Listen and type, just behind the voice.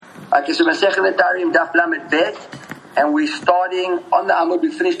Okay, so Masechet Nedarim Daf Lamed Bet, and we're starting on the Amud.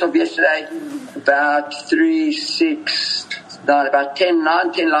 We finished off yesterday about 10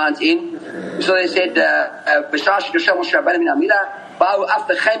 lines in. So they said, so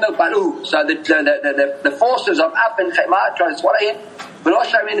the forces of Af and Chema tried to swallow him, and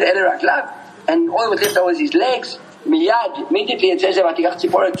all that was left was his legs. Immediately it says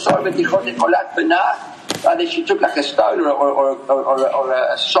that she took like a stone or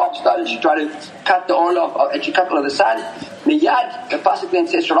a sharp stone and she tried to cut the oil off, and she cut all of the sun. Miyad, the pasuk then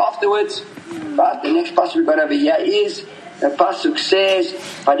says right afterwards, but the next pasuk we got over here is, the pasuk says,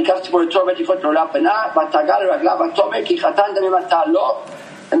 and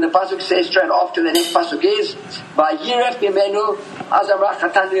the pasuk says straight after, the next pasuk is, Vayiref Mimenu Azamra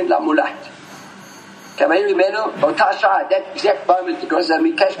Chatan Lamulat. That exact moment, because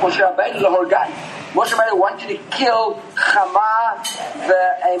Mikesh Moshe Rabbeinu Lahorgan. Moshe Rabbeinu wanted to kill Chama,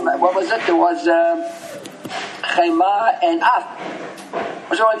 what was it? There was Chema and Af.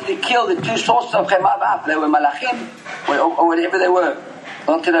 Moshe wanted to kill the two sources of Chema and Af. They were Malachim, or whatever they were.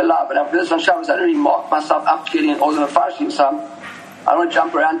 Not to the law, but after this on Shabbos, I already marked myself up killing all the Farshim some. I don't want to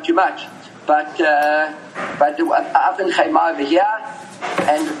jump around too much. But Af and Chema over here,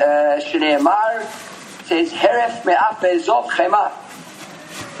 and Shnei Amar says Heref me'af be'ezov chema.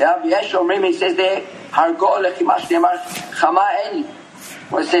 Yeah, Yesh Omrim, he says there Hargo lechima shneimar chama eli.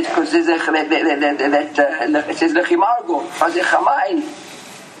 Well, it says because there's it says lechima hargo, but there's chama eli.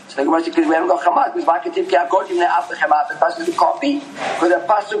 So the Gemara says because we haven't got chama, because Vakativ ki hargo jim ne'af chema. The pasuk is a copy, because the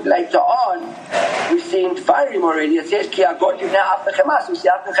pasuk later on we see in Tvarim already. It says ki hargo jim ne'af chema. So we see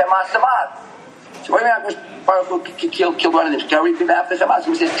af chema samad. So when we have Baruch killed one of them, can we repeat after chema?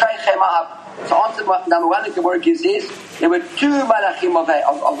 So we say try chema. So answer number one, the Gemara gives is there were two malachim of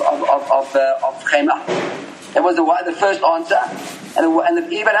Chema. That was the first answer, and the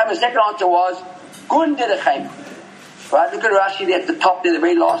Abraham, the second answer was Gun did a Chema. Right? Look at Rashi there at the top there, the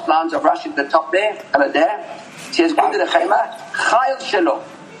very last lines of Rashi at the top there, and there it says Gun did a Chema. Chayil Shelo.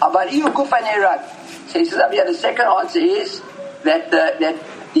 Abariu Kufa Neirag. So he says over here, the second answer is that the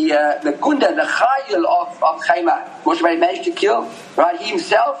Gunda, the Chayil of Chema, Moshe Rabbeinu managed to kill, right,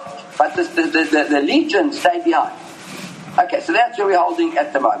 himself. But the legion stayed behind. Okay, so that's where we're holding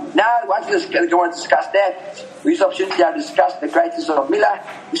at the moment. Now, once we go and discuss that, we use the opportunity to discuss the greatness of Milah.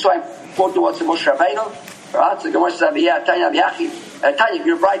 We saw him fought towards the Moshe Rabbeinu. Right? So the Gemara says, Tanya,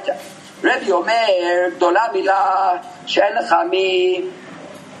 you're brighter. Rabbi Omer, Gdola Milah, She'en Lecha Mi.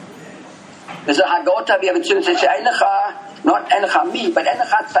 There's a Hagota, we have a student that says, She'en Lecha, not En Lecha Mi, but En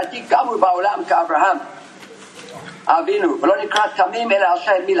Lecha Tzadik Gamur Ba'olam Ka'Avraham. Avinu,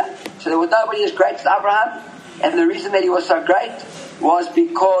 so there was nobody as great as Abraham, and the reason that he was so great was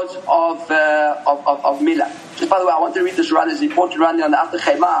because of Milah. Just by the way, I want to read this run. It's important run on the after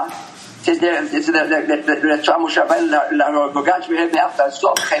Chema. It says there, it's the Moshe Rabbeinu Gogach Mehev Me'after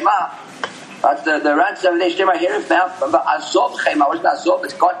Azov Chema. But the run says there, Shtema Heref Me'after Azov Chema. What's not Azov?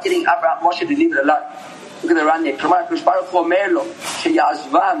 It's God killing Abraham Moshe to leave it alone. Look at the run there. K'mar Kosh Baruch Hu Omer Lo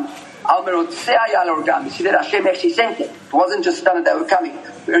Sheyazvam. You see that Hashem actually sent it. It wasn't just done that they were coming.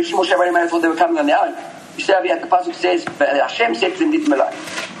 Moshe Rabbeinu thought they were coming on their own. You see how the pasuk says Hashem said to them, leave them alone.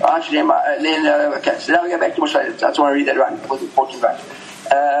 Okay, so now we go back to Moshe. I just want to read that run. It was important run.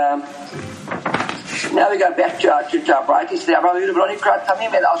 Now we go back to our bright. He said, why was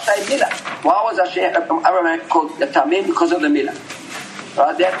Abraham called Tamim? Because of the Milah.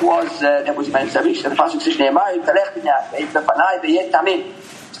 That was man Savish. The pasuk says Tamim.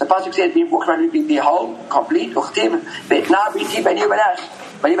 The pasuk says, "Be whole, complete." The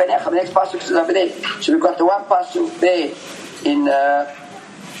next pasuk is over there. So we've got the one pasuk there in.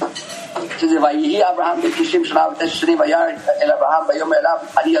 Says Vayihi Abraham b'Kishim Shana v'Teshrim Vayar El Abraham Vayom Elav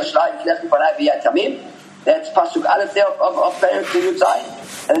Ani Yashlai V'Lech V'Panai V'Yatamim. That's pasuk Aleph there of Perek Yud Zayin.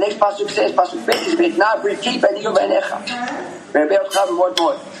 And the next pasuk says pasuk Bet is Beitna Briti B'Ni V'Necha.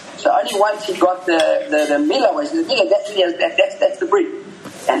 So only once he got the Milah, was the Milah. That's the brit.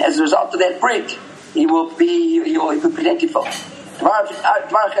 And as a result of that brit, he will be plentiful. Another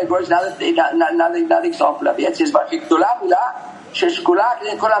example of it. It says, that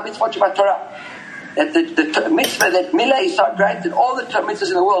the mitzvah that Milah is so great that all the mitzvahs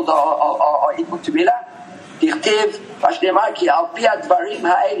in the world are equal to Milah. That is al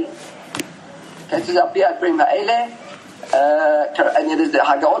pi advarim ha'ele. And it is the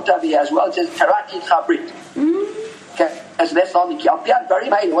Hagaot Avi as well. It says Tarati Chabrit. Okay, so that's all the Alpiyat very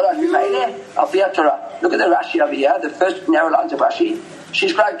made. What are you made? Alpiyat Torah. Look at the Rashi over here, the first narrow lines of Rashi.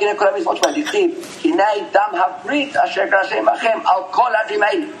 She's crying, Gina Kolam is much by the Chib. Hinei Dam Habrit Asher Grashem Machem Al Kol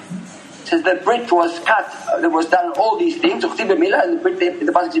Adrimein. says the Brit was cut, there was done all these things. And the Brit,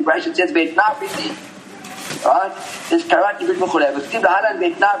 the Pasuk Ibrahim says, Ve'etna Briti. Right? There's Karati Brit V'chulev. V'chtiv Halan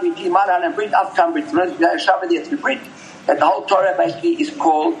Ve'etna Briti, Man Halan Brit, Avkam Brit. Shabbat Yetz Brit. That the whole Torah basically is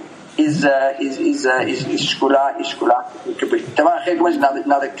called, is Shkula.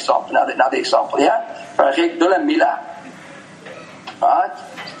 Another example, yeah? Parachek Dola Milah. Right?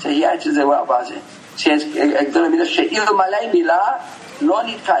 So here it says, well, it says, Dola Milah, She'il Malay Milah, Lo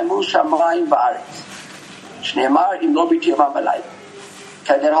Nitkaimu Shamayim Va'aretz. Shneimar Im Lo B'Ti Yavam V'Layla.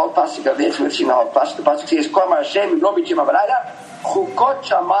 Okay, that whole pasuk of this, we've seen the whole pasuk. The pasuk says, Kol Mar Hashem Im Lo B'Ti Yavam V'Layla, Chukot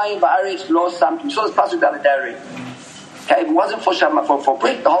Shamayim Va'aretz Lo Samtim. So this pasuk the other day. Okay, if it wasn't for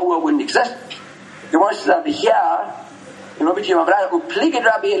Brit, the whole world wouldn't exist. The word says over here,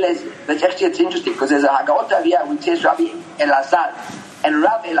 that's actually, it's interesting because there's a Haggaot over here which says Rabbi Elazar and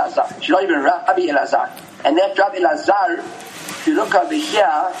Rav Elazar. It's not even Rabbi Elazar. And that Rabbi Elazar, if you look over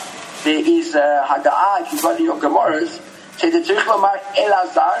here, there is a Haggadah, if you've got your Gemorahs, says it's Tzarich Lomar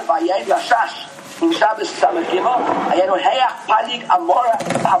Elazar v'Yayin Lashash in Shabbos Samach Gimel Ayanu Heyach Palig Amora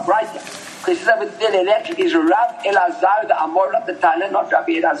Habrayta. Because he says over there, the electric is Rav Elazar the Amora of the Tana, not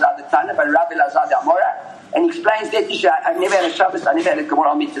Rabbi Elazar the Tana, but Rav Elazar the Amora. And he explains that issue. I've never had a Shabbos, I never had a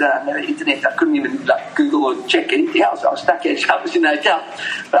Gemara on me today, I've never had internet, I couldn't even Google or check anything else. I was stuck at Shabbos in the hotel.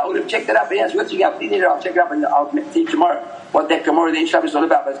 But I would have checked it up, and it's worth checking up. I'll check it up and I'll see tomorrow what that Gemara in Shabbos is all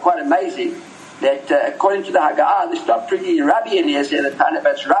about. But it's quite amazing that according to the Haggadah, there's not pretty Rabbi Eliezer the Tana,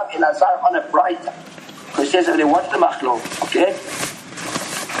 but it's Rav Elazar on a brighter. Because he says over there, what's the machlok? Okay?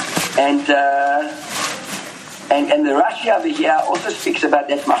 And the Rashi over here also speaks about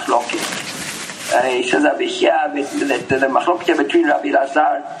that machlok. He says over here that the machlokah between Rabbi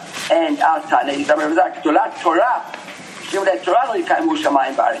Elazar and our Tana is Rabbi Elazar Kedulat Torah.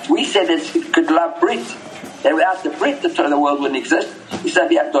 We said that it's Kedulat Brit, that without the Brit the world wouldn't exist. He said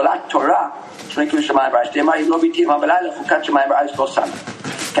we have Kedulat Torah. Okay, so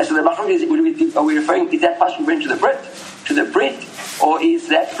the machlokah is, are we referring, is that pasuk referring to the Brit, or is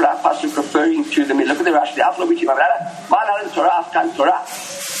that pasuk referring to the middle? Look at the Rashi. Torah.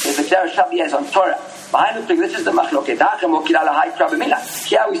 If the Torah Shabbat is on Torah, behind the this is the machloket.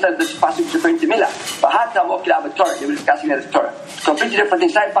 Here we said this pasuk is referring to Milah. Torah. They were discussing that as Torah. Completely different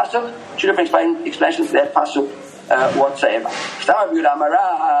inside pasuk. Two different explanations to that pasuk whatsoever.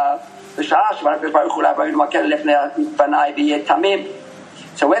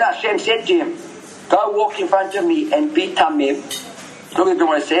 So when Hashem said to him, "Go walk in front of me and be tamim," look at the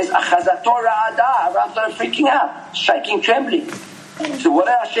one it says, "Achazato ra'ada." Abraham started freaking out, shaking, trembling. So what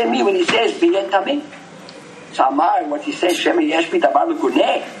does Hashem mean when he says B'yet Tamim? So Amar, what he says, Shem Yesh Mi Davar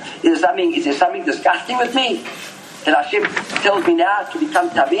Mekuneh. Is there something disgusting with me? That Hashem tells me now to become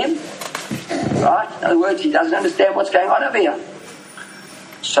Tamim? Right? In other words, he doesn't understand what's going on over here.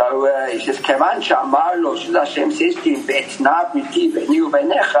 So he says, Kevan Shamar Lo, so Hashem says to him, Be'etna Briti Be'ni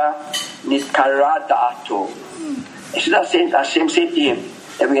U'Beinecha Nitkara Da'ato. So Hashem said to him,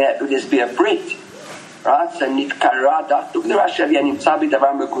 that there's be a Brit. Right? So nitkara da'ato. Look at the Rashi here, נמצא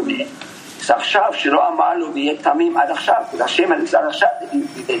בדבר מקונן. אז עכשיו שלא אמר לו ויהיה תמים עד עכשיו, because Hashem had said עכשיו,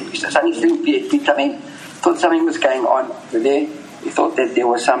 something be tamim. Thought something was going on over there. He thought that there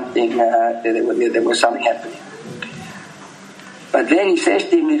was something, there was something happening. But then he says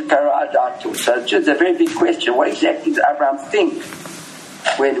to him, nitkara da'ato. So it's just a very big question. What exactly did Abraham think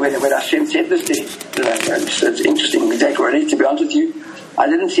when Hashem said this to him? So it's interesting exactly what it is, to be honest with you. I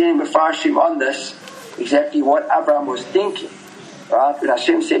didn't see any Mefarshim on this, exactly what Abraham was thinking, right? When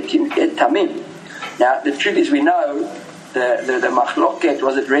Hashem said to him, Et Tamim. Now, the truth is, we know the machloket,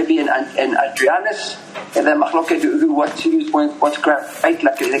 was it Rebbe and Adrianus? And the machloket, what's great,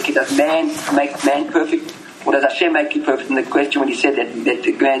 like does man make man perfect? Or does Hashem make you perfect? And the question when he said that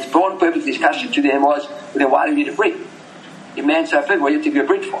man's born perfect, the discussion to them was, well, then why do you need a Brit? If man's so perfect, what do you have to be a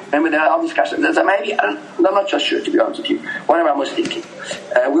Brit for? Remember the whole discussion? So maybe, I'm not so sure, to be honest with you. What Abraham was thinking.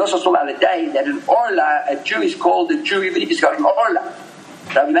 We also saw the other day that an Orla, a Jew is called a Jew even if he's got an Orla.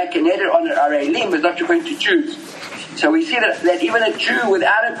 So we make a neder on an Arelim, is not referring to Jews. So we see that even a Jew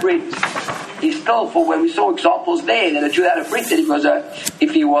without a Brit is still, for when we saw examples there, that a Jew without a Brit, that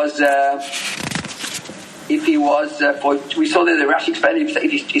we saw that the Rashi explained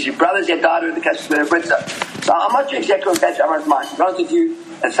if his brothers had died in the case of the Brit. So I'm not sure exactly what that's Abraham's mind. To be honest with you,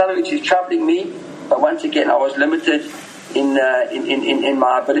 that's something which is troubling me, but once again I was limited in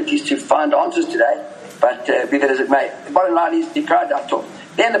my abilities to find answers today, but be that as it may. The bottom line is Nikra Da'ato.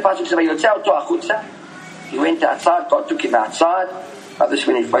 Then the pasuk says, he went outside, God took him outside. This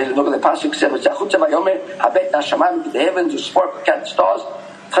when he look at the pasuk said, the heavens, the sport the stars.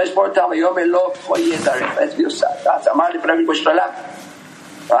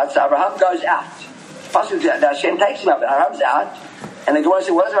 Right, so Abraham goes out. Possibly, Hashem takes him up, Abraham's out, and the Gemara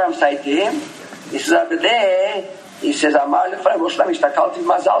says, what does Abraham say to him? He says, over there, he says, Amar lefnei Rosh Hashanah, ishtakalti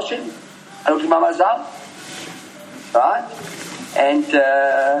b'mazal sheli. I looked at my mazal. Right? And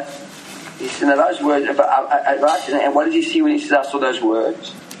he said, those words, right? And what did he see when he says, I saw those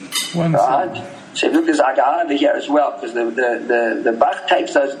words? Right? So look, there's Agah over here as well, because the Bach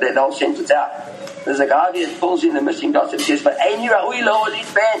takes the whole sentence out. There's Agah that pulls in the missing dots and says, but Eini Ra'ui lo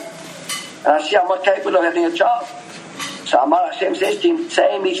olit ben. And I see I'm not capable of having a child. So Amar Hashem says to him,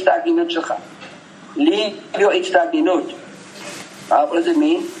 Tzei mi'itzdagninut shecha. Leave your itzdagninut. What does it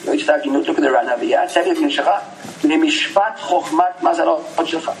mean? Your itzdagninut, look at the run over here. Tzei mi'itzdagninut shecha. Le'mishpat chokhmat mazalot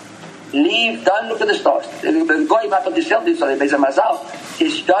shecha. Leave, don't look at the stars. The goy might not tell this, so there's a mazal.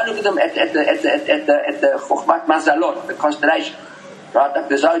 Says, don't look at them at the chokhmat mazalot, the constellation. Right, like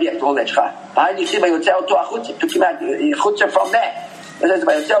the zodiac, all that shcha. He took him out, chutza from there. He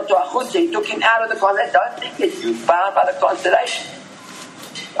took him out of the constellation. Don't think that you're bound by the constellation.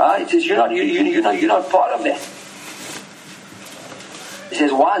 He says, you're not part of that. He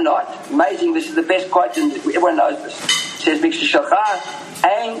says, why not? Amazing, this is the best quote, and everyone knows this. He says, Mikshishacha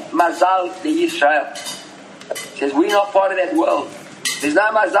ein mazal Yisrael. He says, we're not part of that world. There's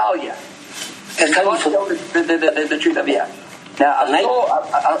no mazal here. It's the truth of here. Now,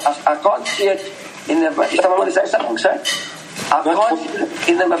 I can't see it in the... Is someone want to say something, sir? I can't see it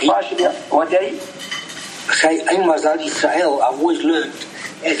in the Mepharshim here. What, Daddy? Say, Ein Mazal Yisrael, I've always learned,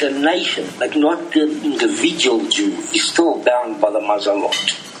 as a nation, but not the individual Jew, is still bound by the Mazalot.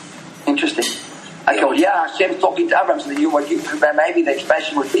 Interesting. Okay, well, yeah, Hashem's talking to Abraham, so maybe the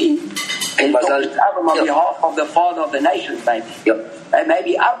expression would be, he's talking to Abraham on behalf of the father of the nations, maybe. Yep. And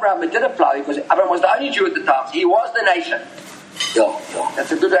maybe Abraham, it did apply, because Abraham was the only Jew at the time, so he was the nation. Yeah.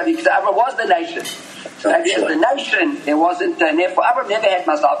 That's a good idea, because Abraham was the nation. Maybe as the nation, there wasn't, therefore Abraham never had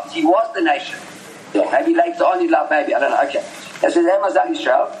Mazal, because he was the nation. Yeah. Maybe later on he loved, maybe, I don't know, okay. This is Mazal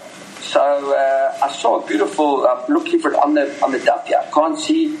Yisrael. So, I saw a beautiful, looking for it on the daf here. I can't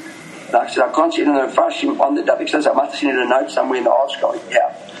see, like I said, I can't see it in the Farshim on the daf, because I must have seen it in a note somewhere in the art scroll,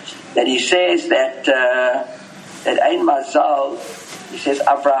 yeah. That he says that Ein Mazal, he says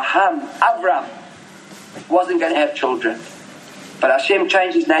Avram wasn't going to have children. But Hashem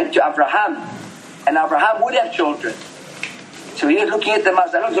changed his name to Abraham. And Abraham would have children. So he was looking at the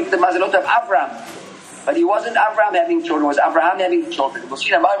Mazalot of Avram. But he wasn't Avram having children, it was Abraham having children. We'll see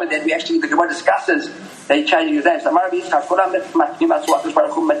in a moment that the Gemara discusses that he changed his name.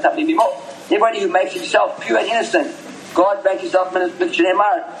 Anybody who makes himself pure and innocent, God makes himself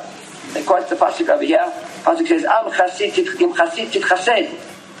Mitzvah. They quote the pasuk over here. Pasuk says, Am chasid titchased.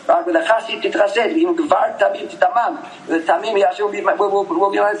 Right, with the chasid titchased, im gvar tamim titamam. With the tamim, Yahshua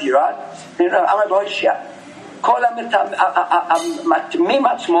will be with you, right? Amar b'hoshia. Kol matmim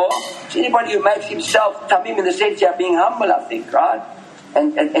atzmo. It's anybody who makes himself tamim in the sense of being humble, I think, right?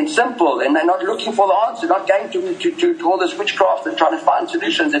 And simple, and not looking for the answer, not going to all this witchcraft and trying to find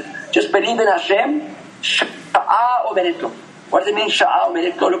solutions. And just believe in Hashem. Sha'ah or menetlo. What does it mean, Sha'ah or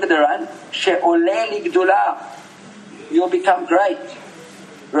menetlo? Look at the run. She'oleh ligdula. You'll become great.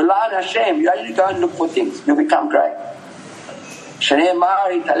 Rely on Hashem. You only go and look for things. You'll become great.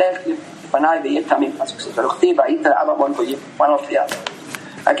 Shneimar italech lifanai v'yeh tamim. V'ruchti v'ayit l'Abba one of the other.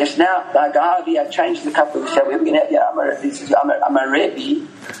 I guess now the Agavi had changed the couple. We said we're going to have this is Amar Rebbe,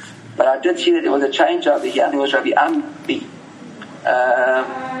 but I did see that there was a change over here. I think it was Rabbi Ambi.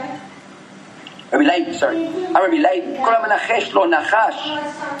 Rabbi Leib, sorry. Rabbi Leib. Kol ha-menachesh lo nachash.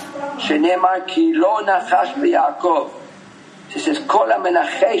 Shenemar ki lo nachash b'Yaakov. She says, Kol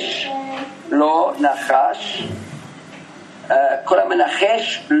ha-menachesh lo nachash. Kol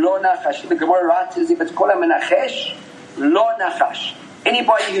ha-menachesh lo nachash. The Gemara writes as if it's Kol ha-menachesh lo nachash.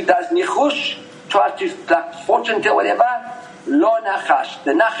 Anybody who does nichush, tries to like fortune tell whatever, lo nachash.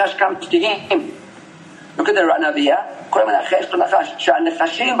 The nachash comes to him. Look at the run over here. Kol ha-menachesh lo nachash.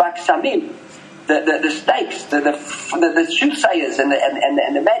 She'anechashim v'aksamim. The stakes, the soothsayers and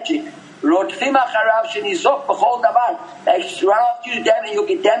the magic. Rodfim acharav shenizok b'chol davar. They run after you, damage. You'll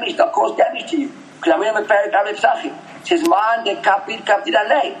get damaged. They'll cause damage to you. Because I'm in a parak Aleph Sachi. It says man de kapid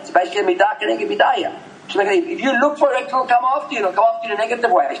alei. It's basically midah keneged midaya. So if you look for it, it'll come after you. It'll come after you in a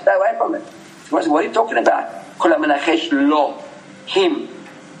negative way. Stay away from it. So what are you talking about? Kol ha-menachesh lo him.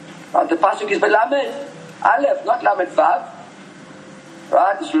 The pasuk is belamed Aleph, not lamed vav.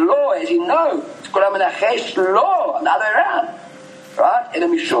 Right? It's lo, as you know. It's Kol ha-menachesh lo, on the other way around. Right? And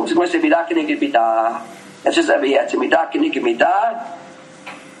then Mishum, it's going to say midah keneged midah. That's just over here. It's a midah keneged midah.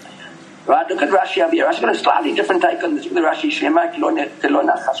 Right? Look at Rashi over here. Rashi's got a slightly different take on this. Look at Rashi. Shema kilo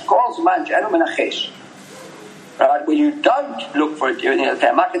nachash. Kol zman she'enu menachesh. Right? But when you don't look for it,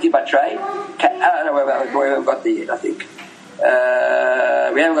 Makati Batray, I don't know where we haven't got there yet, I think.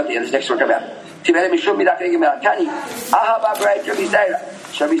 We haven't got there, this next one about. Tivere Mishum Midakegi Merakani, Ahaba Bray Jabizera.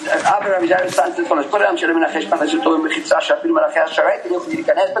 Abba Rabbi Zera's son to follow. Put it on Shalom Nachesh Pachasuto Mechitza Shapil Malachia Sharet and Yochid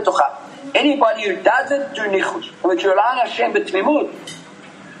Kanes Betocha. Anybody who doesn't do nichus, which you're allowing Hashem b'tmimut,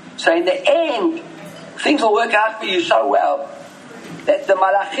 so in the end, things will work out for you so well that the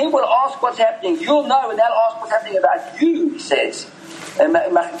malachim will ask what's happening. You'll know and they'll ask what's happening about you, he says. You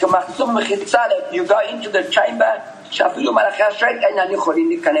go into the chamber, Shafilu Malachia Sharet and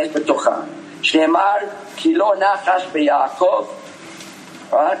Yochid Kanes Betocha. Shneimar Kilo Nachash BeYaakov.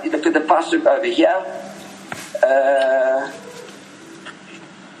 Right, look at the pasuk over here.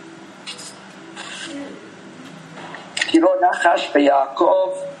 Kilo nachash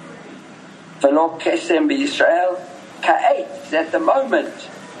beYaakov, velo kesem beYisrael. Ka'et, at the moment,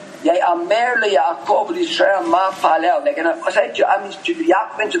 they are merely Yaakov Israel ma palel. They're going to say to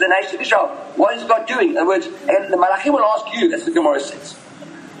Yaakov and to the nation of Israel, what is God doing? In other words, and the Malachim will ask you. That's the Gemara says.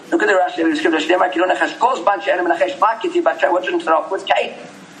 Look at the Rashi. The scripture. Shnei Kilo nachash kos ban she'enem nachash makiti batray. What's in the What's Ka'et?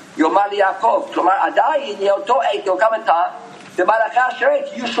 Yomar Yaakov. K'lomar Adai Yoto Eit. You'll come and tell the Malachim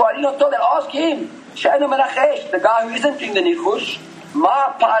Sharet. You Shuarin Oto. They'll ask him. She'enem nachash. The guy who isn't doing the nichush.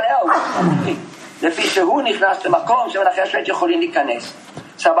 Ma palel. לפי שהוא נכנס למקום שמלאכי השרת יכולים להיכנס.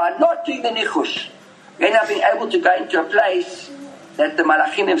 So by not doing the nichush, we end up being able to go into a place that the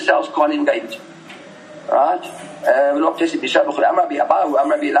malachim themselves can't engage. Right? ולא פתסי בישב וכולי. אמר בי אבאו,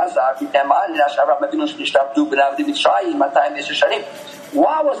 אמר בי אלעזר, בתאמר לש אברהם אבינו שנשתעבדו בניו במצרים 210 שנים.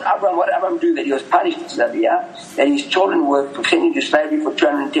 Why was Abraham, what did Abraham do that he was punished that his children were pretending to slavery for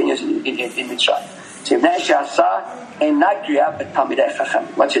 210 years in Mitzrayim? So Ibn Shasa and Nagria, but Talmidei Chacham.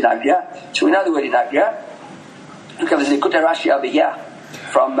 What's in Nagria? So we know the word in Nagria. Look at the Likutei Rashi over here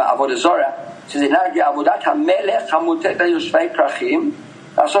from Avodah Zorah. It says in Nagria, Avodat HaMelech HaMutet LaYoshvei Krachim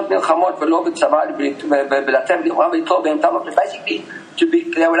לעשות מלחמות ולא בצבא ולתת מלחמה ולתלול בהם תמות. Basically,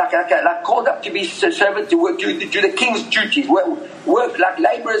 they were like called up to be servant to work, do the king's duties, work like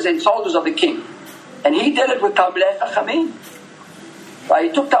laborers and soldiers of the king. And he did it with Talmidei Chachamim. Right?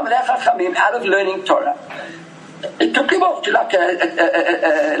 He took Talmidei Chachamim out of learning Torah. It took him off to like a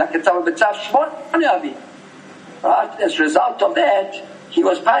Tzavah B'Tzav Shmon Avi. Right? As a result of that, he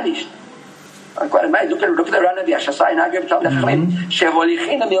was punished. Quite amazing. Look at the run of Yashasai and Agib Talmidei Chachamim.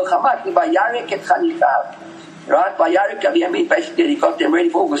 Sheholichin Milchamat Vayarek et Chanichav. Right? Vayarek Yamin. Basically, he got them ready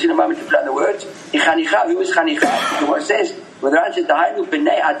for. We'll see in a moment to plan the words. Chanichav. Who is Chanichav? The word says, "When the answer Dahainu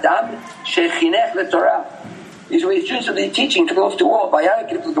Bnei Adam Shechinech LeTorah." These were the students of the teaching. Took them off to war. Vayarek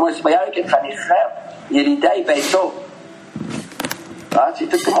et Chanichav. Yelidei Beito. Right? He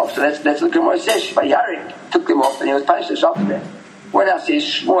took them off. So that's what the Gemara says. Vayarik took them off and he was punished as after that. What else is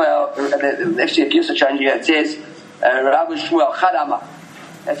Shmuel? Actually, it gives a change here. It says, Rabbi Shmuel, Chadama.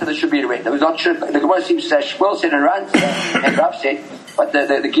 That's how they should be read. That was not true. The Gemara seems to say Shmuel said and Ran said, and Rav said, but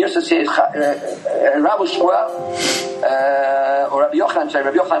the Girsa says Rabbi Shmuel, or Rabbi Yochanan, sorry,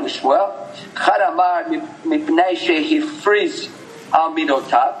 Rabbi Yochanan was Shmuel. Chadamar mipnei shehifriz al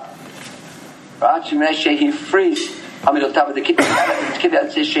midotav. Right? She frees Amidotav. The kid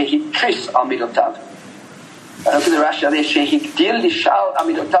that says she tris Amidotav. Look at the Rashi there. She deal lishal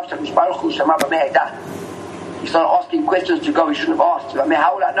Amidotav. He's not asking questions to God. He shouldn't have asked. I mean,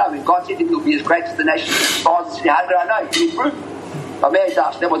 how would I know? If God said he will be as great as the nation of the stars, how did I know? He didn't prove.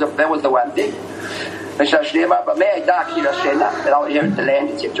 That was the one thing. That I'll inherit the land,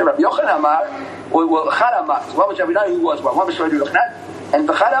 etc. Rabbi Yochanan Amar, or Chadamar. What was Rabbi know who was one? What was Rabbi Yochanan? And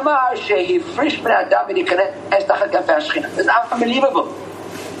B'chad Amar shehi frish ben Adam v'nikanes tachat kafei Shechina. It's unbelievable.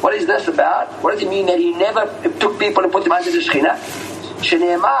 What is this about? What does it mean that he never took people and put them under the Shechina?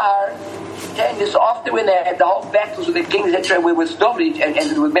 Shneimar, 10 years after when they had the whole battles with the kings, etc., with Sdom and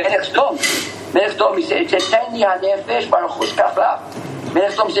with Melech Sdom. Melech Sdom, he said, "Teni hanefesh baruchush kafla."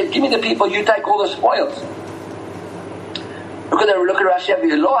 Melech Sdom said, "Give me the people, you take all the spoils." Look at Rashi.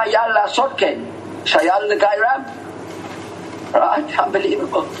 Lo hayal la'asot ken shayal legayram. Right?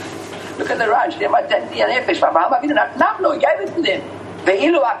 Unbelievable. Look at the Raj. They might take the Nefesh. Abraham Avinu Nabno, he gave it to them.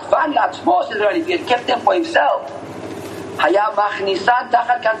 Ve'ilu akvan latzmo, says if he had kept them for himself, Hayam machnisan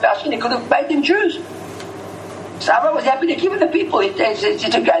tachat kanfei Shechina, he could have made them Jews. So Abraham was happy to give it to the people. He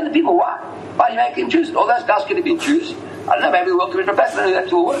took the people. Why? Why do you make them Jews? All those guys could have been Jews. I don't know, maybe we welcome it for better, that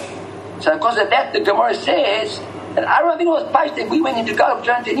will work. So because of that, the Gemara says, and I don't think it was punished that we went into God for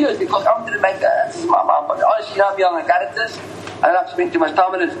 210 years because I didn't make this is my mom. But honestly, I'm young, I got it this. I don't have to spend too much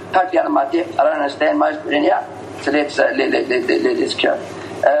time on it. It's totally out of my depth. I don't understand most, but anyhow. So let's carry.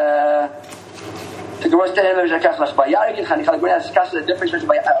 The Gemara says, the Gemara discusses the difference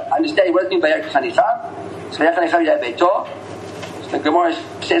between understanding what does it mean by Yarik Chanicha. So the Gemara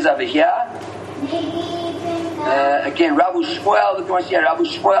says over here, again, Rabbi Shmuel, the Gemara says here, Rabbi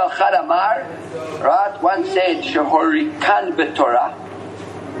Shmuel Chad Amar, right? One said, Shehorikan B'Torah.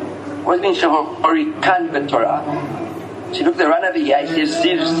 What does it mean, Shehorikan B'Torah? So you look at the run over here, he says,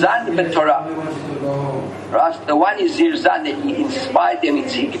 Zirzan B'Torah. Right? The one is Zirzan, that he inspired them,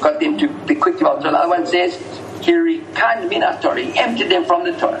 he got them to be quick to out. So another one says, Hirikan Minat Torah, he emptied them from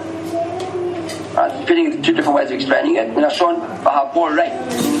the Torah. Right? Depending two different ways of explaining it. Nashon Bahabor Rei,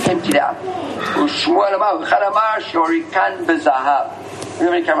 emptied out. Shmuel Amar, Chad Amar, Shehorikan B'Zahav.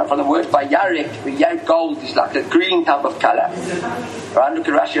 Remember it came out from the word Bayarek. Bayarek gold is like a green type of color. Right? Look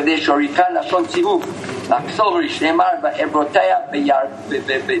at Rashi there. Shorikan Lashon Tzivuv. Like silverish. Neymar Ba'ebroteya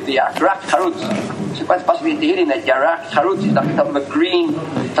B'Yarak Charutz. So it's possibly to hear him that Yarak Charutz is like a type of a green,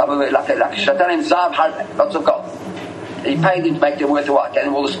 type of like Shatan and Zav Harbe. Lots of gold. And he paid him to make them worth a while. Gave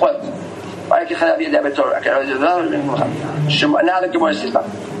them all the spoils. Now the Gemara says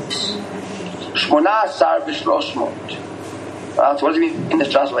Shmona Sar V'Shloshmot. So what does it mean in the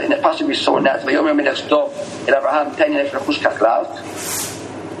translation? In the passage we saw now, Vayomer Melech Dov El Abraham Tanya Nefesh Lachush Kaklav.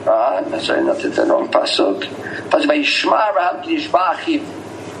 Sorry, not the wrong passage. Passage Vayishma Abraham Ki Yishba Achiv.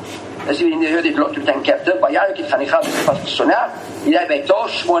 As you heard it, Lot to take captive. Vayarek it Chanicha. This is passage Sonah. Yidai Beito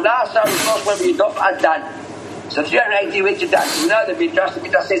Shmona Sar V'Shloshmot V'Yidov Adan. So 380 weeks to Dan. You know the Midrash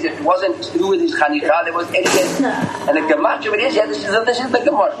says that it wasn't to do with his Chanicha. There was Eliezer. And the Gemara of it is, this is the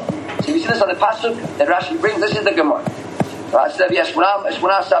Gemara. So you see this on the passage that Rashi brings. This is the Gemara. Right, so we have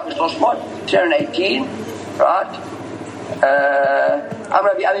Shmona Sar V'Shloshmot, 318, right?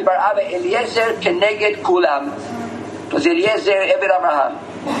 Amar Rabbi Ami Bar Abba Eliezer Keneged Kulam. It was Eliezer Ebed Abraham.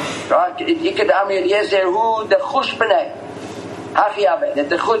 Right? Yikad Ami Eliezer who the Chush B'nai. Hachi Abba, the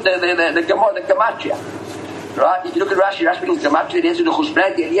Gemara, the Gematria. Right? If you look at Rashi brings Gematria, Eliezer the Chush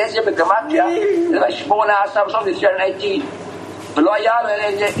B'nai, the Eliezer the Gematria, the Shmona Sar V'Shloshmot, 318. V'lo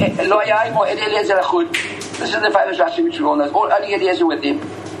Yayim or Eliezer Achud. This is the five Rashi which we all know. Only Eliezer with him.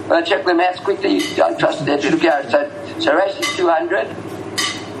 When I check the maths quickly, I trust that. Look at it. So Rashi is 200.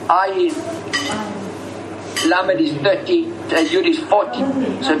 Ayin Lamed is 30. Yud is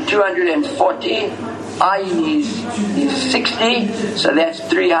 40. So 240. Ayin is 60. So that's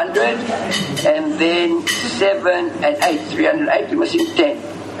 300. And then 7 and 8. 308. We're missing 10.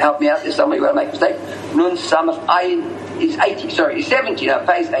 Help me out. There's somebody who will make a mistake. Nun Samach Ayin is 80. Sorry, is 70. No,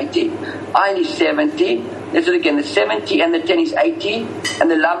 phase 80. Ayin is 70. Let's do it again. The 70 and the 10 is 80, and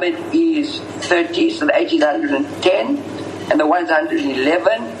the Lamed is 30, so the 80 is 110, and the 1 is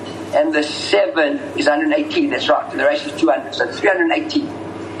 111, and the 7 is 118. That's right. And the ratio is 200, so it's 318.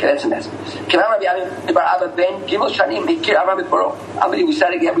 Okay, that's a mess. We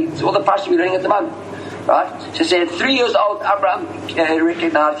started again. All the parts we're learning at the moment. Right? So it said 3 years old, Abraham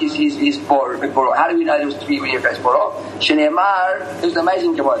recognized his Boro. How do we know it was 3 when he recognized Boro? Shenemar, it was an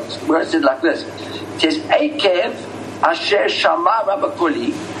amazing word. Where it said like this. It says, Ekev Asher Shama Rabakuli.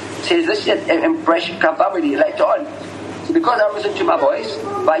 It says, this is an impression capability later on. So because I listened to my voice,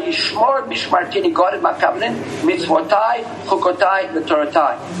 by Yishmor Mishmartini, God in my covenant, Mitzvotai, Chukotai,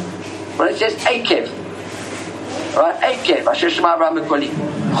 V'Toratai. But it says, Ekev. Right? Ekev Asher Shama Rabakuli.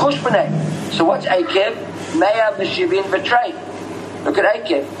 Chush B'nai. So what's Ekev? Meya V'Shivin V'Train. Look at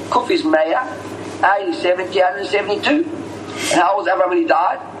Ekev. Kuf is Meya. A is 70, 172. And how old was Abraham when he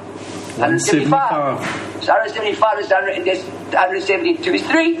died? 175. So 175 is 172 is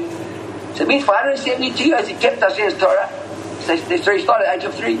 3. So it means for 172 as he kept Hashem's Torah. So he started at the age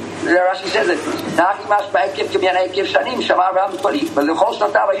of 3. Rashi says it. Now he must be Ekev Kibyan Ekev Shanim Shama Abraham Koli. But the whole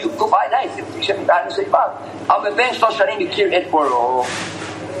story about you Kuf I 9 175. Am Ben Shlosh Shanim Yikir Et Boro.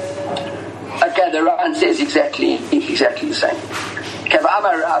 Okay, the Ran says exactly the same.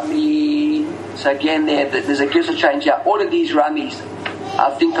 Kavama Rami. So again, there's a crucial change here. All of these Ramis, I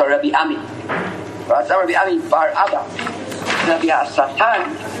think, are Rabbi Ami. Right? So Rabbi Ami Bar Abba. Rabbi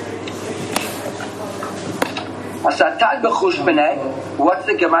Satan. Satan B'chush B'nai. What's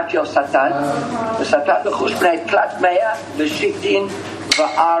the gematria of Satan? The Satan B'chush B'nai Tlat Meya V'Shittin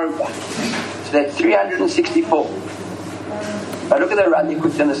V'Arba. So that's 364. Now look at the Rani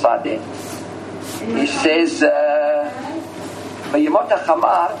quick on the side there. He says, V'Yemot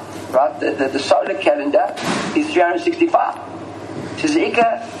HaChamar, right, the solar calendar is 365. It says,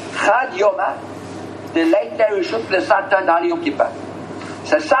 Ika Chad Yoma, the late day Rishut L'Satan Dali Yom Kippur.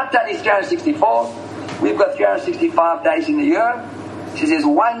 So Satan is 364. We've got 365 days in the year. It says there's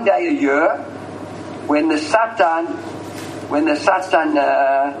 1 day a year when the Satan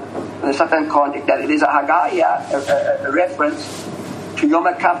can't dictate. There's a Haggai, a reference to Yom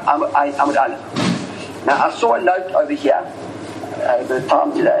HaKav Amud Aleph. Now I saw a note over here. The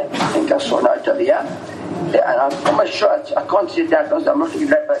time today, I think I saw a note over here. and I'm almost sure, I can't see that because I'm looking at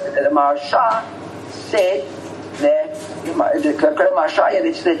that, but the Maharsha said that, the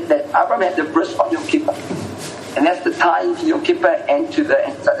Maharsha said that Abraham had the bris on Yom Kippur. And that's the time to Yom Kippur and to the...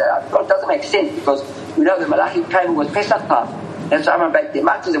 And so that doesn't make sense because we know the Malachim came was Pesach time. And so Abraham baked their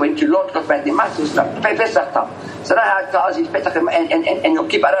matzahs, they went to Lot, got back their matzahs, Pesach time. So now how it tells is Pesach and Yom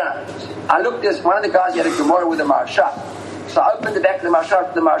Kippur, I don't know. I looked at one of the guys, he had a Gemara with the Maharsha. So I opened the back of the Maharsha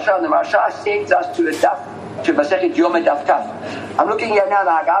to the Maharsha, and the Maharsha sends us to a daf, to Masechet Yom Daf Kaf. I'm looking here now,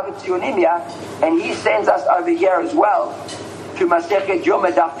 the Hagav Tzionim here, and he sends us over here as well to Masechet Yom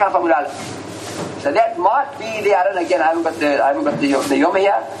Daf Kaf Amud Aleph. So that might be the, I don't know, again, I haven't got the Yom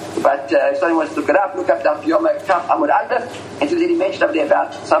here, but if someone wants to look it up, look up Daf Yom Kaf Amud Aleph, and so he mentioned up there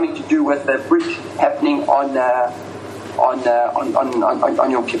about something to do with the bridge happening on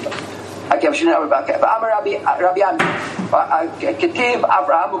Yom Kippur. Okay, I'm sure about that. But I'm Rabbi Ketiv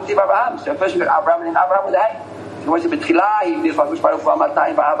Abraham, Uktiv Abraham. So first we got Abraham and Abraham with that. He was a Betchilah, he lived for Baruch Hu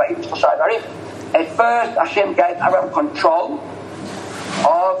Amatayim V'Arbaim Shloshai Barim. At first, Hashem gave Abraham control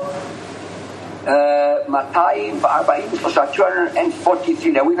of Matayim V'Arbaim Shloshai,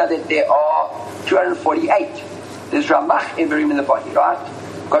 243. Now we know that there are 248. There's Ramach Everim in the body, right?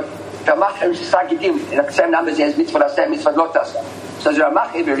 Got Ramach and Sagidim, the same numbers as Mitzvah Aseh, Mitzvah Lot Aseh. So there's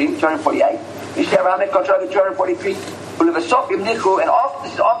Ramach Everim, 248. You see Abraham had control of 243. And this is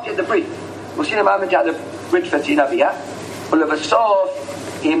after the bridge. We'll see in a moment how the bridge fits in over here. All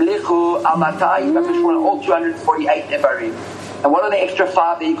 248 Everim. And what are the extra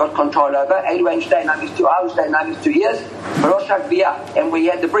 5 that he got control over? 8 range day, 92 hours day, 92 years. And we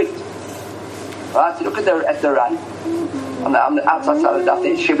had the bridge. Right, so look at the run. On the outside side of the daf.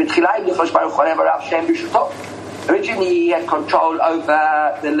 Originally, he had control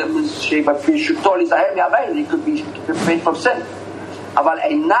over the limbs. He could be prevented from sin. But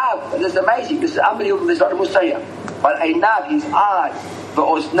this is amazing. This is unbelievable. This is not a Musayah. But his eyes,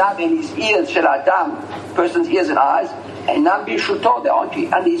 and his ears, person's ears and eyes, they aren't under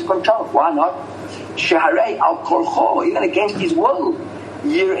his control. Why not? Even against his will.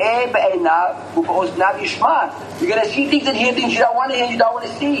 You're going to see things and hear things you don't want to hear, you don't want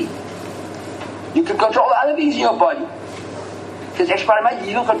to see. You can control other things in your body. Because experiment,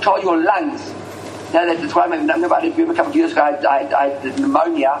 you don't control your lungs. Now that's why I remember a couple of years ago, I had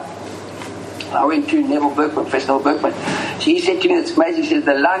pneumonia. I went to Neville Berkman, Professor Neville Berkman. So he said to me, it's amazing, he said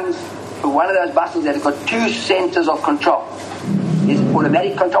the lungs, one of those muscles that have got 2 centers of control. There's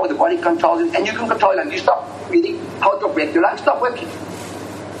automatic control, the body controls it, and you can control your lungs. You stop breathing, hold your breath, your lungs stop working.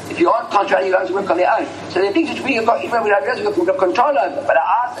 If you aren't controlling your lungs, work on their own. So the things which we've got, even without ears, we've got control over. But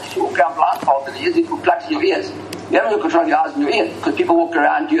our eyes, if you walk around blindfolded, the ears, you put plugs in your ears. You haven't got control of your eyes and your ears, because people walk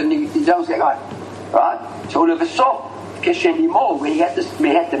around you and you don't what's going on. Right? So all of a sudden, when he had the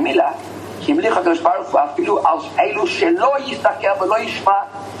Milah, המליך הקדוש ברוך הוא אפילו על אלו שלא יסתכל ולא ישמע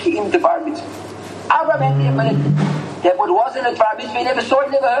כי אם דבר מצווה. Abraham had the ability that what wasn't a Dvar Mitzvah, he never saw it,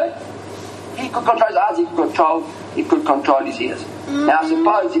 never heard. He could control his eyes, he could control his ears. Now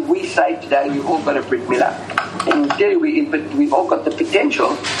suppose if we say today we've all got a Brit Milah, and in theory we've all got the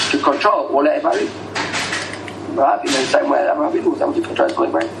potential to control all our Dvarim. Right? In the same way that Abraham was able to control his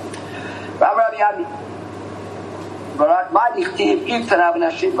brain. Abraham Yami. The whole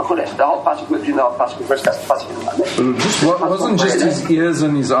passage works in the whole passage. Wasn't just his ears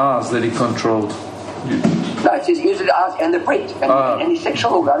and his eyes that he controlled? No, it's his ears and his eyes and the breath and his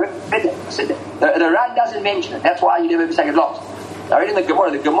sexual organ. The Ran doesn't mention it. That's why you never say it lost. I read in the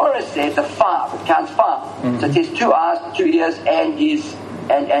Gemara says the 5, it counts 5. Mm-hmm. So it says 2 eyes, 2 ears, and his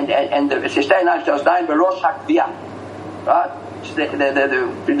and the it says 9 Rosh Hakviyah. Right? The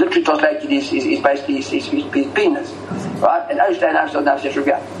literally translated is basically his penis, right? And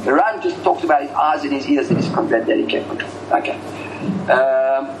the Ran just talks about his eyes and his ears and his content that he can control. Okay.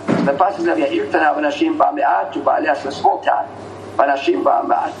 The passage of Yirtana Vanashim Ba'me'at to Ba'aleh Aslasvotan Vanashim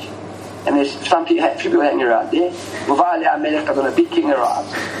Ba'me'at. And there's some few people hanging around there. Muva'aleh Amelech Kadon, a big king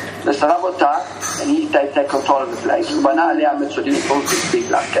arrives. The Sarabota, and he takes control of the place. Bana'aleh Ametzodim, both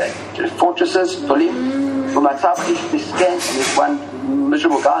big like fortresses, Tolim. From Matzab Ish Misken, and there's one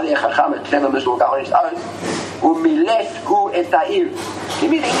miserable guy there, Chacham, a clever miserable guy on his own. Umilet hu et ha'ir.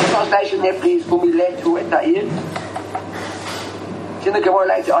 Give me the English translation there, please. Umilet hu et ha'ir. It's in the Gemara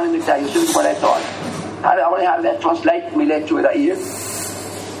later on in the day. You see the Gemara later on. I want to have that translate. Umilet hu et ha'ir.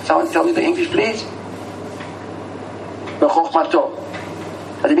 Someone tell me the English, please. B'chokhmato.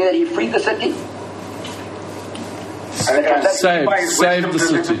 Does it mean that he freed the city? Saved the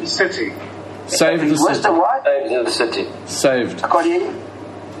city. Saved the city. What? Saved the city. Saved. I can't hear you.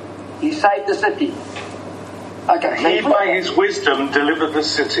 He saved the city. Okay. He by his wisdom delivered the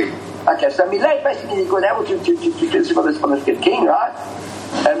city. Okay, so Milay basically he was able to from this king, right?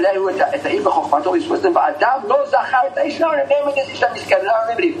 Milay who at the Ibn Chokhmato his wisdom, but Adam no zachar et Isha, remember this Isha Miskal, no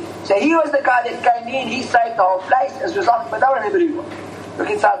remember him. So he was the guy that came in, he saved the whole place as a result, but don't remember him. Look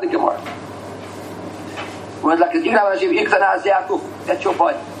inside the Gemara. It was like that's your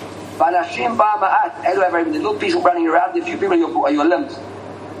point. Banashim ba ma'at, the little people running around, a few people are your limbs.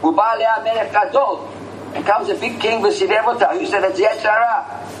 Ubalea melech gadol, and comes a big king with Sidevota, who said it's Yetzirah.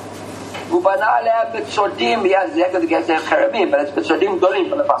 Ubana alea betzodim, he has the echo to get the cherubim, but it's betzodim dolim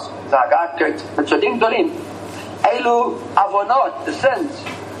from the pasuk. Zagat kurt betzodim dolim. Elu avonot, the sins.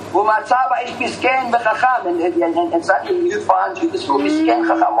 Umatzah ba'ish misken bechacham, and suddenly you find you this misken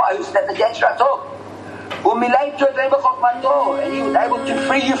chacham, why? Who said the Yetzirah tov? And he was able to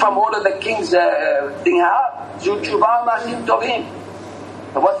free you from all of the king's thing.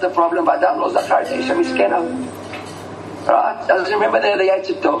 But what's the problem? Right? Doesn't remember the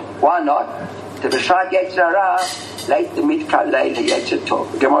Yetzirah Tov. Why not? The B'Shad Yetzirah, late the Mitkal Lay the Yetzirah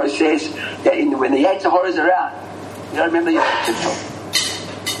Tov. The Gemara says that when the Yetzirah is around, you don't remember the Yetzirah Tov.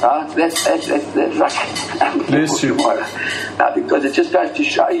 Right? That's because it just goes to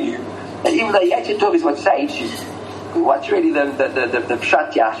show you. And even though Yetzirah Tov is what saves you, what's really the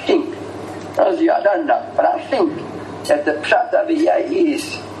pshat here, I think, I don't know, but I think that the pshat over here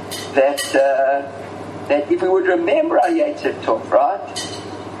is that if we would remember our Yetzirah Tov, right?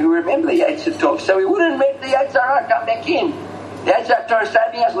 We would remember the Yetzirah Tov, so we wouldn't make the Yetzirah come back in. The Yetzirah Tov is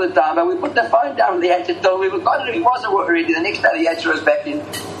saving us all the time, but we put the phone down with the Yetzirah Tov, we forgot it, it wasn't already. The next day the Yetzirah was back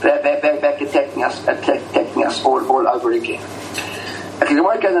attacking us all over again. Okay, the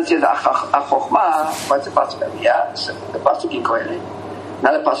word says "Chokhmah." What's the pasuk? Yeah, the pasuk in Kohelet.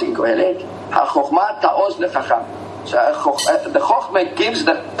 Not the pasuk in Kohelet. "Chokhmah ta'oz lechacham." So the Chokhmah gives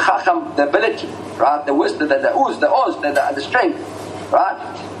the Chacham the ability, right? The wisdom, the oz, the strength, right?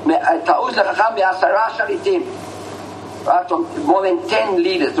 Ta'oz lechacham be'asara shalitim. Right, so more than 10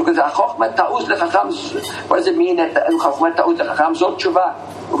 leaders. Because Chokhmah ta'oz lechacham. What does it mean that Chokhmah ta'oz lechacham zot tshuva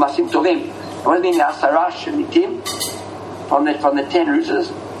u'masim tovim? What does it mean asara shalitim? From the 10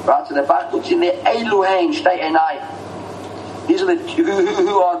 roosters, right? So the Bach puts in there Eluhain Shtei Enai. These are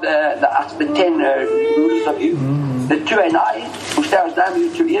who are the 10 roosters of you. The 2 Enai, Ushtar Adam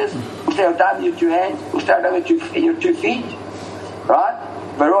with your 2 ears, Ushtar Adam with your 2 hands, Ushtar Adam with your 2 feet, right?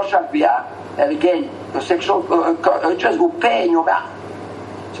 Barosh Akbiyah, and again, your sexual urges will pay in your mouth.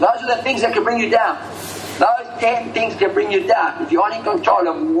 So those are the things that can bring you down. Those 10 things can bring you down. If you're in control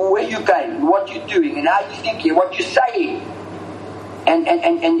of where you're going, what you're doing, and how you're thinking, what you're saying, and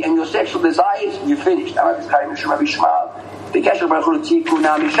your sexual desires, you're finished. Now the Gemara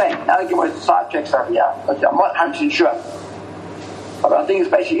sidetracks over here. I'm not 100% sure. But I think it's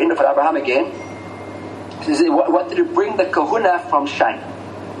basically end of Abraham again. It says, what did it bring the kahuna from shame?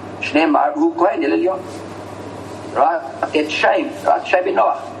 Right? It's shame. Right? Shame bin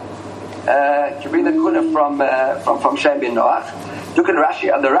Noach. To bring the kahuna from Shem ben Noach. Look at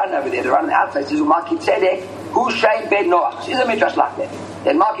Rashi on the run over there. The run on the outside says, Malki Tzedek, who's Shem ben Noach? It's a midrash like that.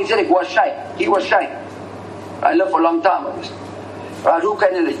 Then Malki Tzedek was Shem. He was Shem. I lived for a long time on this. Right? Who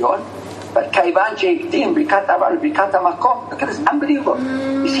came in the yon? But Kaivan Sheikdim, Bikat Avan, Bikat Amakom. Look at this, unbelievable.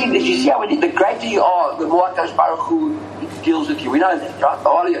 You see how the greater you are, the more Akash Baruch Hu deals with you. We know that,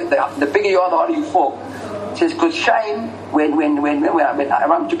 right? The bigger you are, the harder you fall. It says, because Shem, when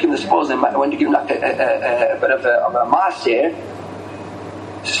Aram took him the spoils and went to give him like a bit of a maaser,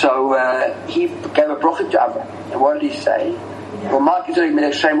 so he gave a bracha to Abraham. And what did he say? Well,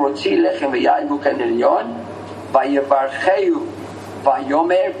 Shem rotzi lechem v'yayin bukan elyon, vayevarcheu,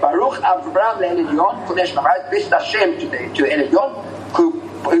 vayomer baruch Abraham le'elyon, kodesh namarat best Hashem to elyon,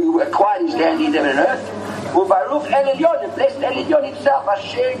 who acquired his land in heaven and earth. Baruch El Elyon, and blessed El Elyon himself,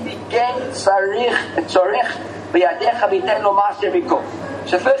 Hashem began tzorech v'yadecha v'iten lo maaser mikol.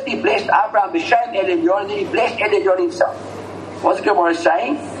 So first he blessed Abraham b'shem El Elyon, and then he blessed El Elyon himself. What's the Gemara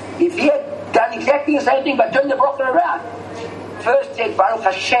saying? If he had done exactly the same thing but turned the bracha around, first said Baruch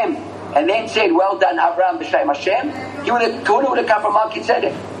Hashem, and then said, well done Abraham b'shem Hashem, he would have come from Malki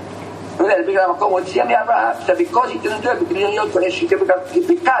Tzedek. So because he didn't do it, he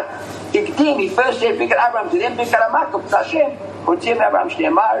first said Bikat Abraham to them, Bikat Amakom to Hashem, Abraham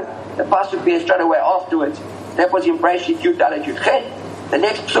Shneimar, the pasuk appears straight away afterwards. That was in Breshit Yud Dalet Yud Chet. The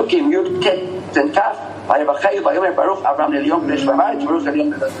next psukim Yud Tet and Kaf, Vayevachayu Vayomer Baruch Abraham Le'Elyon B'nei Shvamayit Baruch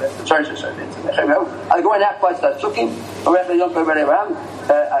Le'Elyon. Sorry. I'll go in that part. That psukim Baruch Le'Elyon B'nei Abraham.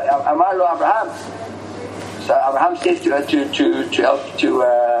 Amar lo Abraham. So Abraham says to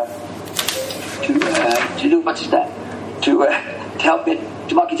do what's his name? To help it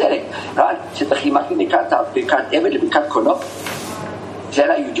to Malki Tzedek, right? So the Chimak Bikat Eved Bikat Kolok. Is that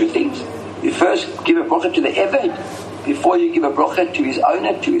how you do things? You first give a bracha to the Eved before you give a bracha to his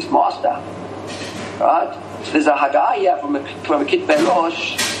owner, to his master. Right? So there's a Haggadah here from a Kitvei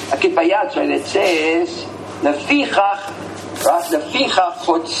Rosh, a Kitvei Yad, that says, Lefichach, right? Lefichach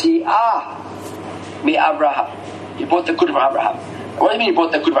chotzi'ah mi Abraham. He brought the good of Abraham. What do you mean he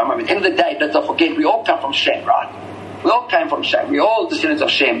brought the good of Abraham? At the end of the day, let's not forget, we all come from Shem, right? We all came from Shem. We all descendants of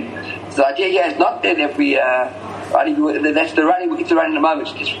Shem. So the idea here is not that we, that's the running, we get to run in a moment.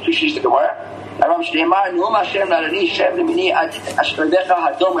 It's the Gemara. Aram Shneimar, Neum Hashem Ladani, Shem Lemini, Ashrevecha,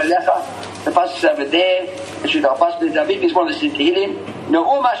 Hadom Elecha. The passage is over there. The passage of David is one of the Tehillim.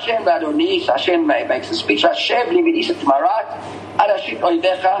 Neum Hashem Ladani, Hashem makes the speech. Hashem Lemini, Setimarat, Adashit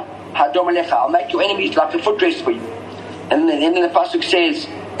Oivecha, Hadom Elecha. I'll make your enemies like a footrest for you. And then the passage says,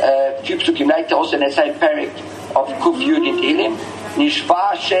 few psukim later, also in the same parak of Kuf Yud in Tehillim,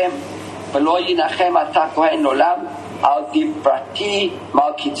 Nishba Hashem, V'lo Yinachem Ata Kohen Olam, Al Dibrati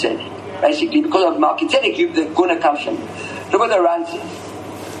Malki Tzedek. Basically, because of Malki Tzedek, the guna comes from. Look what the Ran says.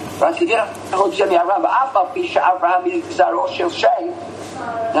 Ran says, Abraham is Zaro Shel Shem.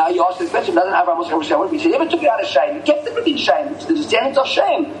 Now you ask this question, doesn't Abraham also Shem? He said, he never took it out of Shem. He kept it within Shem. It's the descendants of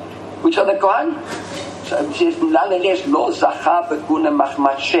Shem, which are the Kohen. So it says, Nonetheless, Lo Zacha Beguna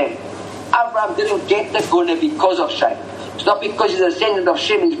Machmat Shem. Abraham didn't get the guna because of Shem. It's not because he's a descendant of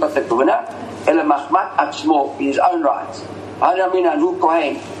Shem he's got the guna. Ela Machmat Atzmo, in his own rights. Hanamin Anu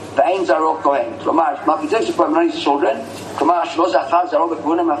Kohen. The Ein Zaro Kohen. Klamar, Malkitzedek Kohen, not his children. Klamar, Shlo Zachar Zaro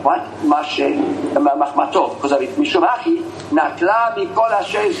Beguna Machmato. Because of it. Mishum Hachi, Natla Mikol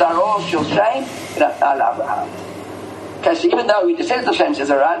Asher Zaro Shel Shem, Natla Abraham. Okay, so even though he descended of Shem, says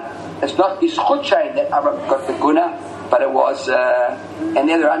Aran, it's not his chut Shem that Abraham got the guna, but it was, and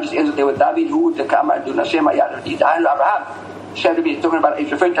the other Aran just ends up there with David, who the Kamar Dun Hashem Ayad, the Abraham. Shem to be talking about,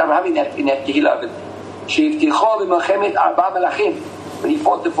 it's referring to Abraham in that Tehillah of it. Sheifticho b'melchemet arba melachim. When he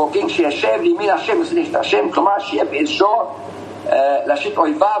fought the four kings, She'ashev limin Hashem v'slicht Hashem, Klamar She'eh be'ezro, Lashit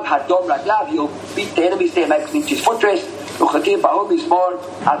oivav hadom raglav, he'll beat the enemies there, make his footrest, Uchatir ba'hu mizmor,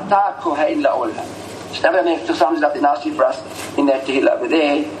 Ata kohen la'olam. So that makes to sums up the nasty for us in that Tehillah over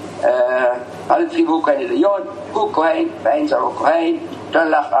there. Hu Kohen Eliyon, Hu Kohen, Ve'en Zaro Kohen,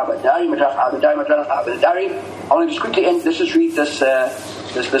 Dralach Abadari, Madrach Abadari, Madrach Abadari. I want to just quickly end, let's just read this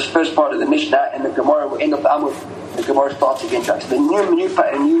first part of the Mishnah, and the Gemara will end up the Amud. The Gemara starts again. So the new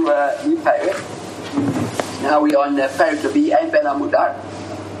parak. Now we are on parak to be Ein Ben Amudar.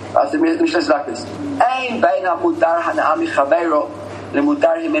 As the Mishnah is like this: Ein Ben Amudar Hana'ami Chaveiro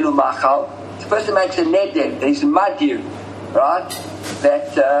LeMudar Himenu Machal. The person makes a neder that he's madir, right?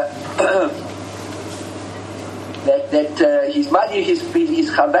 That he's madir his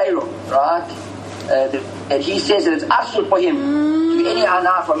Chaveiro, right? And he says that it's asur for him to get any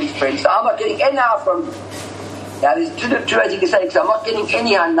hana from his friends. So I'm not getting any hana from you. Now there's two ways you can say it. So I'm not getting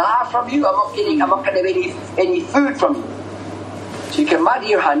any hana from you. I'm not going to have any food from you. So you can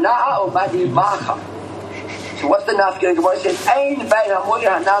madir hana or madir macha. So what's the nafka? The Gemara says, "Ein bein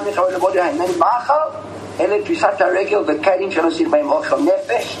hamodir hana michal lemodir hanan macha ele trisat haregel v'kalim shalosim beim ochel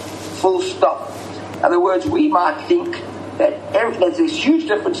nefesh." Full stop. In other words, we might think that there's this huge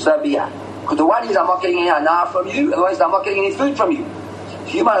difference over here. Because the one is I'm not getting any hana from you, and the one is I'm not getting any food from you.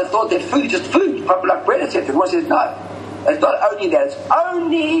 So you might have thought that food is just food, probably like bread, etc. The one says no. It's not only that, it's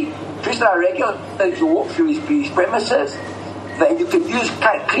only trisat haregel that you walk through his premises, that you can use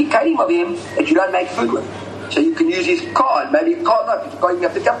kalim of him that you don't make food with. So you can use his card, maybe a card not, because you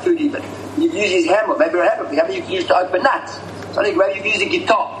have to pick food even. You can use his hammer, maybe a hammer you can use to open nuts. So I think maybe you can use a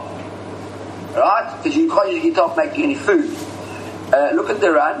guitar. Right? Because you can't use a guitar for making any food. Look at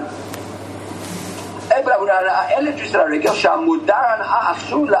the run.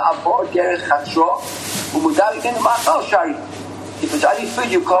 If it's only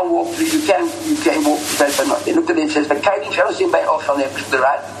food you can't walk through, you can walk through, but not. Look at it, it says, the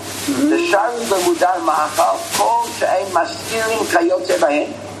sharu b'mudar ma'achal kol she'ein maskirin kayotze bahen.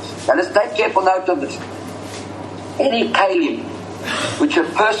 Now let's take careful note of this. Any kalim which a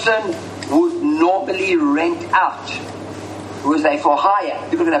person would normally rent out, was they for hire,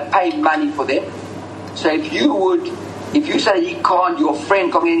 you're going to pay money for them. So if you say he can't, your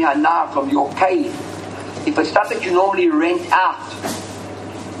friend can't get any hana from your kalim, if it's stuff that you normally rent out,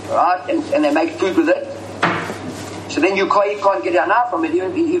 right, and they make food with it, so then you can't get hana from it.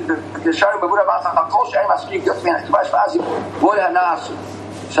 Even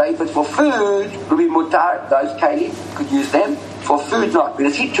so if it's for food, it will be mutar, those kalim could use them. For food, not. We're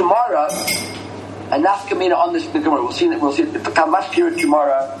going to see tomorrow enough kamina on this Gemara. We'll see it become much clearer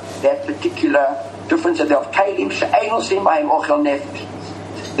tomorrow, that particular difference of kalim she'ein osim b'hem ochel nefesh.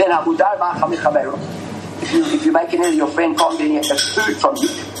 Then hamudar ma'achal michaveiro. if you make it, your friend can't get any food from you.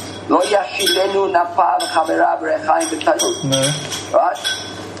 Right?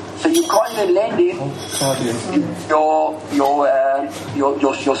 So you can't even lend him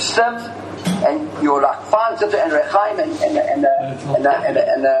your sieve and your Rakfan and Rechaim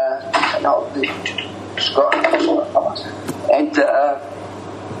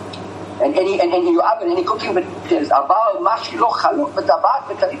and your oven, any cooking, but there's about mashilo chaluk,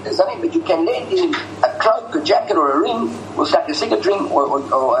 but you can lend him a cloak, a jacket, or a ring, or like a cigarette ring, or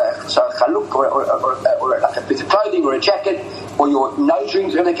chaluk, or like a piece of clothing, or a jacket, or your nose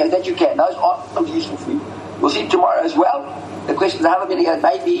rings, whatever the case that you can. Those aren't useful for you. We'll see tomorrow as well. The question is how many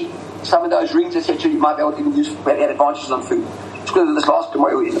maybe some of those rings, etc., you might be able to even use for advantages on food. It's because of this last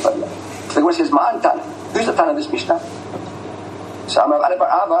tomorrow we're in the video. So the question is, Ma'an Tana. Who's the Tana of this Mishnah? So I'm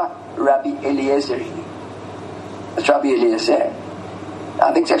Rabbi Eliezer. That's Rabbi Eliezer.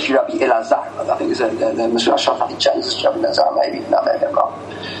 I think it's actually Rabbi Elazar. I think it's the Meshach Shafat changes Rabbi Elazar, maybe. No, maybe I'm wrong.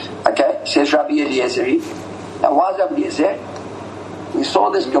 Okay, says Rabbi Eliezer. Now, why is Rabbi Eliezer? We saw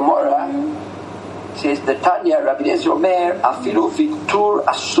this Gemara. It says the Tanya, Rabbi Eliezer Omer, Afilu Vitur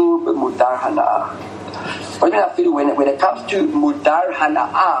Asur B'Mudar Hana'ah. What do you mean Afilu? When it comes to Mudar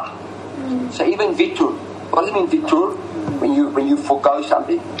Hana'ah, so even Vitur. What does it mean Vitur? When you forego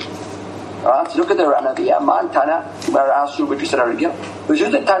something. Alright, so look at the Rana here. Man Tana, where Asur B'Trisar Arigil. Which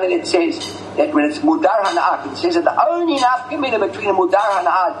is the Tana that says that when it's Mudar Hana'ah, it says that the only nafkamina between a Mudar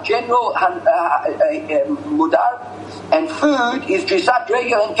Hana'ah, general Mudar, and food is Trisat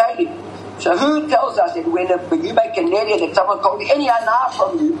Regil and Kalim. So who tells us that when you make a neder that someone can't get any Hana'ah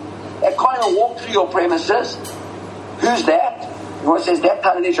from you, they can't even walk through your premises? Who's that? What says that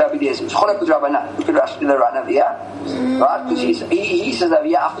Tana is Rabbi Eliezer. It's Cholek with Rabbanan. Look at the Rana here. Right? Because he says that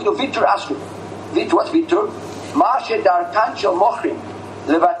Afilu Vitur Asur. Vitur, what's Vitur? Marshe Darkan Shel Mochrim.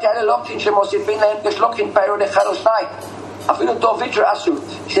 Levatel Lokhin Shemosifin Lehem Keshlokin Peiro Lecharos Night. Afilu Tov Vitur Asur.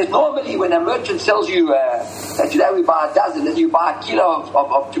 He says normally when a merchant sells you, today we buy a dozen, then you buy a kilo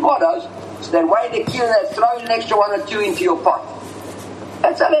of tomatoes, so they weigh the kilo and throw an extra one or two into your pot.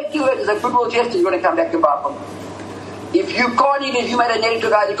 That's how they do it. It's a football gesture. You're going to come back to buy from them. If you can't even, if you made a name to a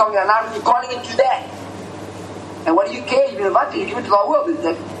guy, you can't even do that. And what do you care? You've been invited, you give it to the whole world. It's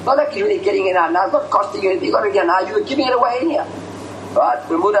not like you're really getting it out now. It's not costing you anything. You've got to get now. You're giving it away in here. Right?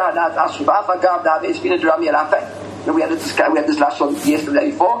 Then we had this last one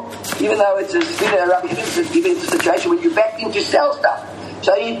yesterday before. Even though it's a even it's a situation where you're backed in to sell stuff.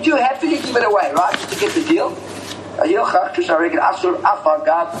 So you do have to give it away, right? Just to get the deal. You don't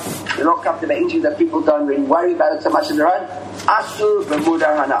come to the engine that people don't really worry about it so much in the run. Asur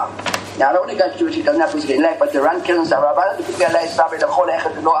b'mudar hana'ah. Now I don't want to go through it, it doesn't have to get left, but the run kills the Rabbanan, the people are sabi the whole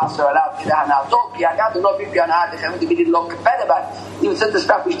echad no asur alav kida hana'ah. Don't be agad, don't be hana'ah, they haven't been looked bad about. Even some of the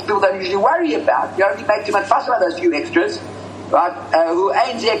stuff which people don't usually worry about. You don't make too much fuss about those few extras. Right? Who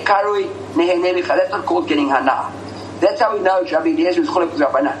ain't zeh karui nehenemicha. That's not called getting hana'ah. That's how we know Rabbi Eliezer is cholek with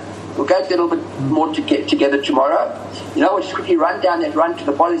Rabbanan. We'll go to a little bit more to get together tomorrow. We'll just quickly run down that run to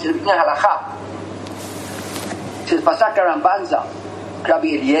the bottom. It says, halacha. It says, Pasaka Rambanza, Rabbi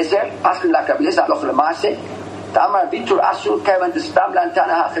Eliezer, Paskin like Rabbi Eliezer, Aloch Lamase, Tamar Vitur Asur, Kavan the Stam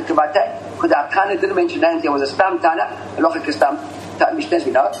Lantana Hakabate, because our Tana didn't mention that there was a Stam Tana, Aloch Kastam, Mishnes,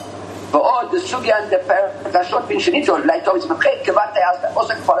 we know. But all the Sugya and the Tashot bin Shinito, like Thomas Mechet, Kavate,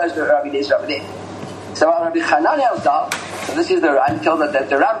 also follows the Rabbi Eliezer over there. So Rabbi Chanan Elzal, so this is the Ran, tells that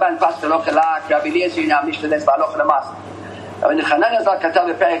the Ramban passed Aloch Elak, Rabbi Eliezer in our Mishnah, that's Aloch Lamas. Rabbi Chanan Elzal katav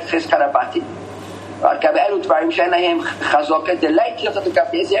b'perek Ches Karabati. Kabe'elu Tvarim she'en lahem Chazoket, the late Yosef to Rabbi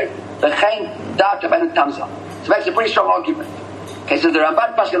Eliezer, v'chein Da'at Rabbeinu Tamza. So that's a pretty strong argument. Okay, so the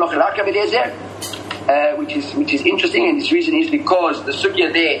Ramban passed Aloch Elak, Rabbi Eliezer, which is interesting, and this reason is because the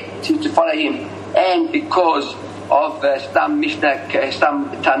Sugya there seems to follow him, and because of Stam Mishnah, Stam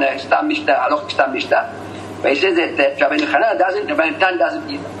Mishnah, Aloch Stam Mishnah. But he says that Rabbi Chanan doesn't, Rabbi Tan doesn't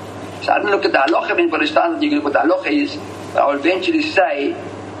either. So I don't look at the halacha, but the standard, you can look at what the halacha is. I will eventually say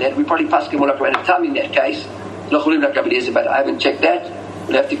that we probably pass more like Rabbi Tam in that case. Not like Rabbi Eliezer, but I haven't checked that.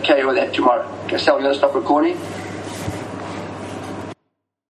 We'll have to carry on that tomorrow. Okay, so we're going to stop recording.